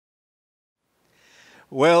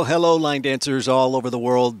Well, hello, line dancers all over the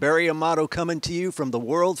world. Barry Amato coming to you from the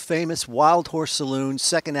world-famous Wild Horse Saloon,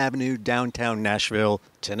 2nd Avenue, downtown Nashville,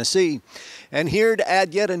 Tennessee. And here to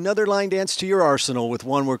add yet another line dance to your arsenal with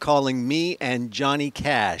one we're calling Me and Johnny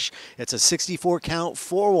Cash. It's a 64-count,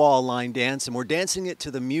 4-wall line dance, and we're dancing it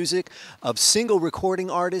to the music of single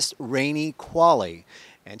recording artist Rainey Qualley.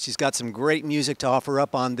 And she's got some great music to offer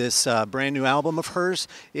up on this brand new album of hers.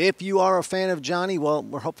 If you are a fan of Johnny, well,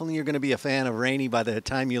 we're hoping you're going to be a fan of Rainey by the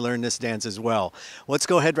time you learn this dance as well. Let's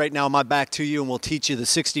go ahead right now on my back to you, and we'll teach you the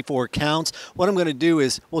 64 counts. What I'm going to do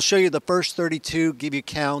is we'll show you the first 32, give you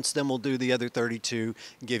counts, then we'll do the other 32,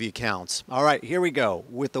 give you counts. All right, here we go.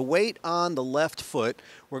 With the weight on the left foot,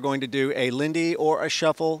 we're going to do a Lindy or a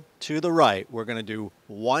shuffle to the right. We're going to do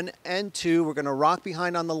 1 and 2. We're going to rock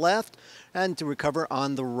behind on the left and to recover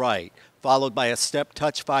on the right, followed by a step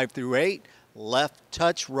touch 5 through 8, left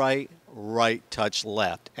touch right, right touch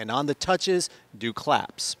left. And on the touches, do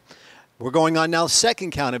claps. We're going on now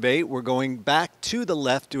second count of 8. We're going back to the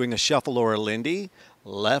left doing a shuffle or a Lindy,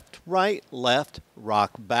 left, left,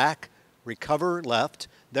 rock back, recover left.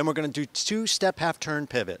 Then we're going to do 2 step half turn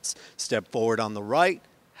pivots. Step forward on the right,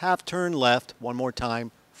 half turn left, one more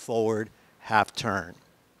time, forward, half turn.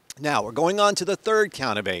 Now we're going on to the third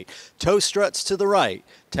count of 8. Toe struts to the right.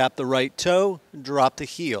 Tap the right toe, drop the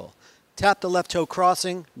heel. Tap the left toe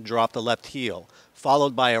crossing, drop the left heel.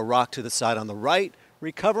 Followed by a rock to the side on the right,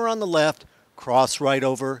 recover on the left, cross right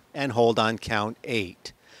over, and hold on count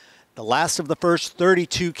 8. The last of the first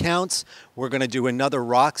 32 counts, we're going to do another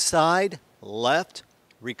rock side, left,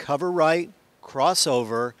 recover right, cross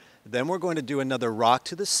over. Then we're going to do another rock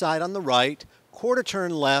to the side on the right, quarter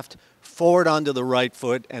turn left, forward onto the right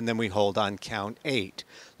foot, and then we hold on count 8.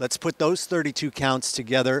 Let's put those 32 counts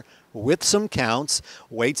together with some counts.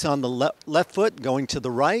 Weights on the left foot going to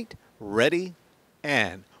the right, ready,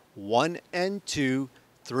 and 1 and 2,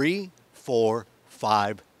 3, 4,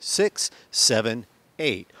 5, 6, 7,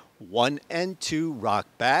 8. 1 and 2, rock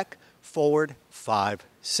back, forward, 5,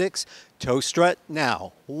 6. Toe strut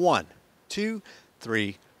now. 1, 2,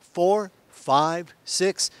 3, 4, 5,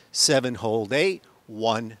 6, 7, hold 8.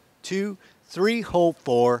 1, 2, 3, hold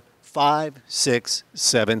 4, 5, 6,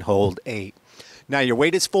 7, hold 8. Now your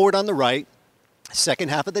weight is forward on the right. Second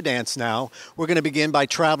half of the dance now. We're going to begin by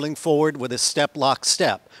traveling forward with a step, lock,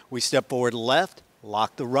 step. We step forward left,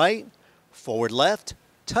 lock the right, forward left,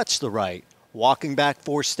 touch the right. Walking back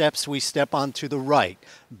 4 steps, we step onto the right.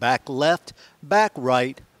 Back left, back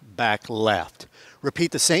right, back left.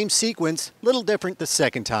 Repeat the same sequence, little different the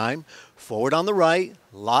second time. Forward on the right,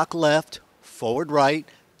 lock left, forward right,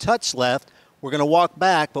 touch left. We're going to walk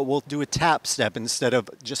back, but we'll do a tap step instead of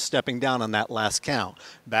just stepping down on that last count.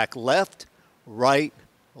 Back left, right,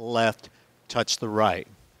 left, touch the right.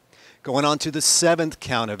 Going on to the 7th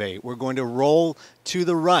count of 8. We're going to roll to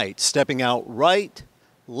the right, stepping out right,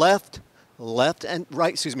 left, left, and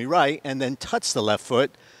right, right, and then touch the left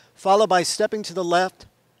foot, followed by stepping to the left,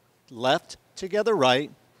 left, together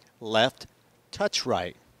right, left, touch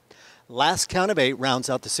right. Last count of 8 rounds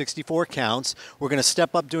out the 64 counts. We're going to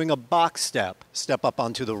step up doing a box step. Step up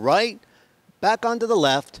onto the right, back onto the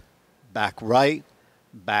left, back right,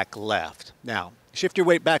 back left. Now, shift your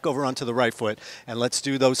weight back over onto the right foot, and let's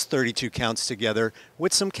do those 32 counts together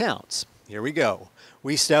with some counts. Here we go.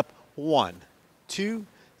 We step 1, 2,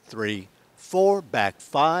 3, 4, back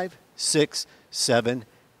 5, 6, 7,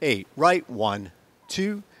 8. Right, 1,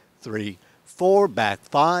 2, 3, 4, back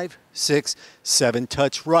 5, 6, 7,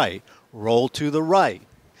 touch right. Roll to the right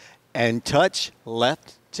and touch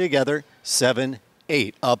left together, 7,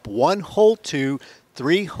 8. Up 1, hold 2,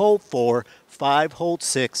 3, hold 4, 5, hold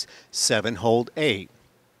 6, 7, hold 8.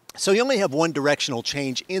 So you only have one directional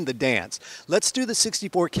change in the dance. Let's do the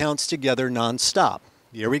 64 counts together non-stop.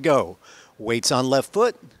 Here we go. Weights on left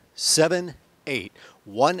foot, 7, 8.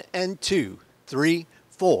 1 and 2, 3,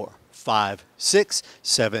 4, 5, 6,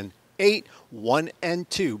 7, 8. 1 and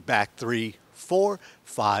 2, back 3, 4,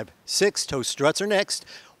 5, 6. Toe struts are next.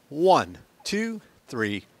 1, 2,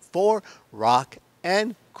 3, 4. Rock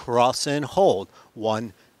and cross and hold.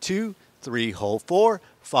 1, 2, 3, hold 4,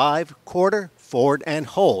 5, quarter, forward and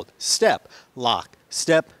hold. Step, lock,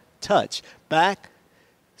 step, touch. Back,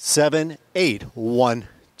 7, 8. 1,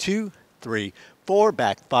 2, 3, 4.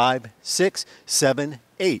 Back 5, 6, 7,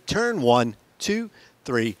 8. Turn 1, 2,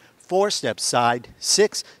 3, 4. Step side,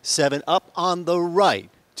 6, 7. Up on the right.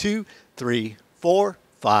 2, 3, 4,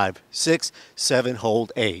 5, 6, 7,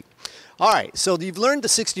 hold 8. All right, so you've learned the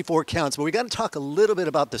 64 counts, but we got to talk a little bit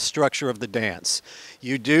about the structure of the dance.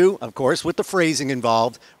 You do, of course, with the phrasing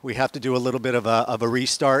involved, we have to do a little bit of a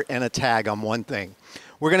restart and a tag on one thing.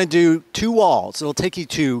 We're going to do 2 walls. It'll take you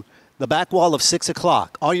to the back wall of 6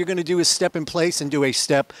 o'clock. All you're going to do is step in place and do a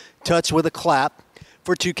step touch with a clap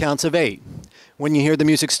for 2 counts of 8. When you hear the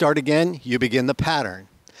music start again, you begin the pattern.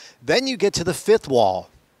 Then you get to the 5th wall.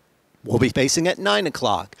 We'll be facing at 9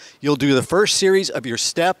 o'clock. You'll do the first series of your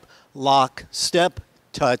step, lock, step,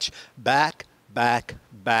 touch, back, back,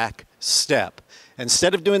 back, step.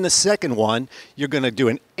 Instead of doing the second one, you're going to do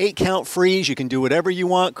an 8-count freeze. You can do whatever you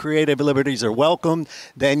want. Creative liberties are welcome.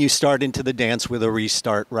 Then you start into the dance with a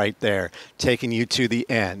restart right there, taking you to the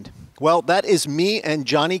end. Well, that is me and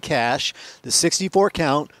Johnny Cash, the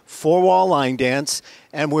 64-count, 4-wall line dance.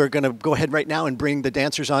 And we're going to go ahead right now and bring the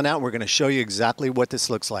dancers on out. We're going to show you exactly what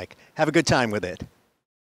this looks like. Have a good time with it.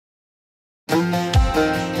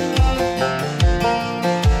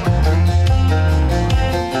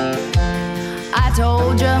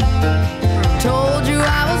 Told you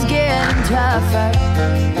I was getting tougher.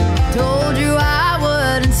 Told you I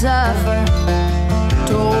wouldn't suffer.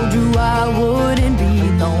 Told you I wouldn't be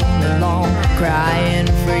lonely long, crying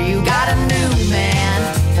for you. Got a new man,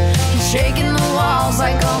 he's shaking the walls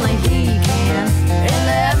like only he can. And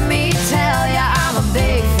let me tell ya, I'm a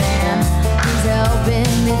big fan. He's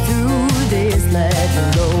helping me through this.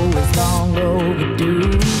 Letting go is long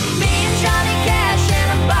overdue. Me and Johnny Cash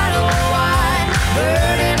and a bottle of wine,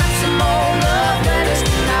 burning up some old love letters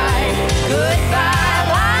tonight. Goodbye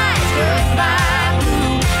lies, goodbye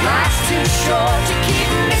blue. Life's too short to keep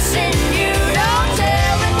missing you. Don't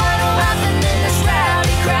tell me what'll happen in this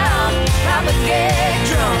rowdy crowd. Probably get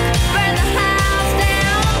drunk, burn the house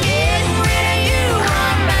down. I'm getting rid of you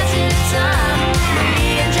one match at a time.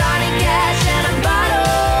 Me and Johnny Cash and a bottle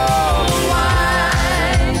of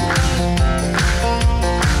wine.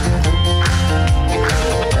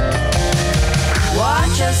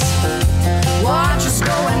 Watch us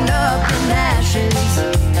going up in ashes.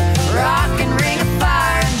 Rock and ring of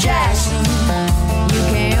fire and Jackson. You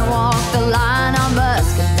can't walk the line on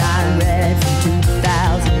Muscadine Red from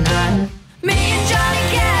 2009. Me and Johnny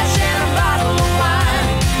Cash and a bottle of wine,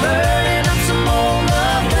 burning up some old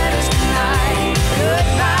love letters tonight.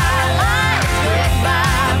 Goodbye life,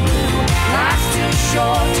 goodbye blue. Life's too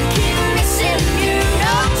short to keep missing you.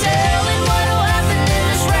 No telling what'll happen in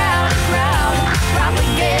this rowdy crowd. Probably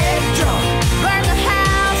get drunk, burn the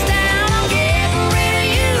house down. I'm getting rid of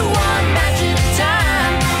you one match at a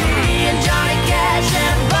time. Me and Johnny Cash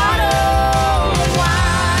and a bottle of wine.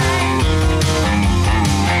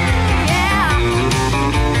 Yeah.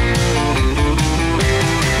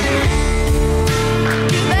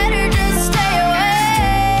 You better just stay away,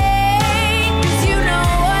 'cause you know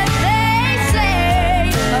what they say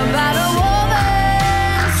about a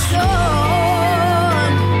woman's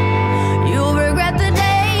scorn. You'll regret the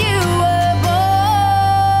day you were born.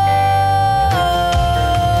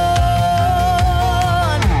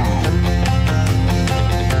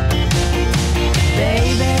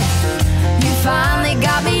 Baby, you finally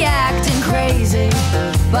got me acting crazy,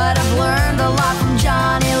 but I've learned a lot from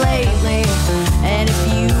Johnny lately. And if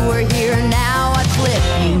you were here now, I'd flip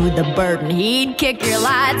you with the burden. He'd kick your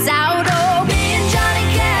lights out